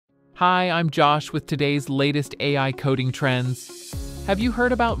Hi, I'm Josh with today's latest AI coding trends. Have you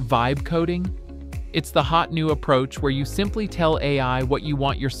heard about vibe coding? It's the hot new approach where you simply tell AI what you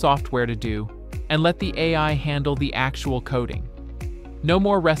want your software to do and let the AI handle the actual coding. No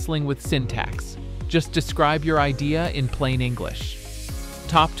more wrestling with syntax. Just describe your idea in plain English.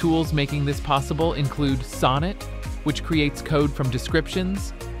 Top tools making this possible include Sonnet, which creates code from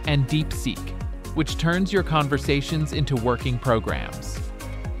descriptions, and DeepSeek, which turns your conversations into working programs.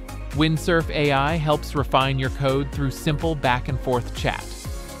 Windsurf AI helps refine your code through simple back-and-forth chat,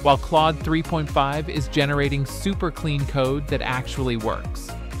 while Claude 3.5 is generating super clean code that actually works.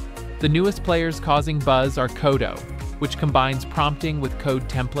 The newest players causing buzz are Codo, which combines prompting with code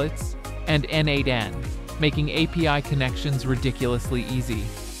templates, and N8N, making API connections ridiculously easy.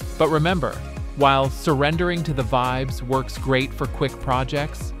 But remember, while surrendering to the vibes works great for quick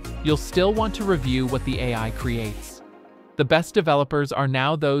projects, you'll still want to review what the AI creates. The best developers are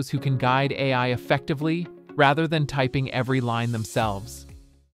now those who can guide AI effectively rather than typing every line themselves.